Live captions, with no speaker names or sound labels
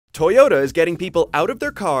Toyota is getting people out of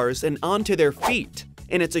their cars and onto their feet,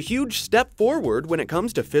 and it's a huge step forward when it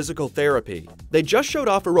comes to physical therapy. They just showed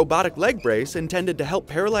off a robotic leg brace intended to help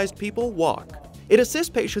paralyzed people walk. It assists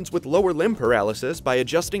patients with lower limb paralysis by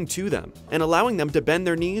adjusting to them and allowing them to bend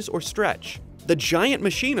their knees or stretch. The giant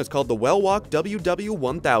machine is called the WellWalk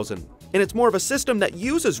WW1000, and it's more of a system that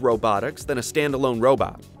uses robotics than a standalone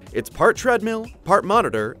robot. It's part treadmill, part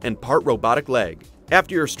monitor, and part robotic leg.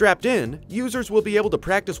 After you're strapped in, users will be able to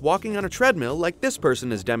practice walking on a treadmill like this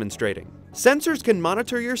person is demonstrating. Sensors can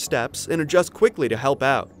monitor your steps and adjust quickly to help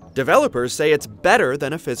out. Developers say it's better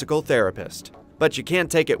than a physical therapist. But you can't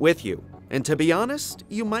take it with you. And to be honest,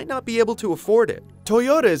 you might not be able to afford it.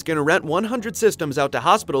 Toyota is going to rent 100 systems out to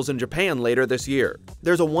hospitals in Japan later this year.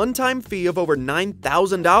 There's a one-time fee of over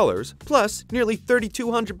 $9,000, plus nearly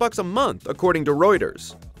 $3,200 a month, according to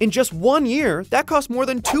Reuters. In just 1 year, that costs more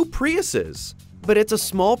than 2 Priuses. But it's a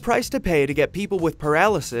small price to pay to get people with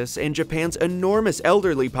paralysis and Japan's enormous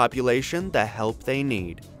elderly population the help they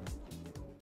need.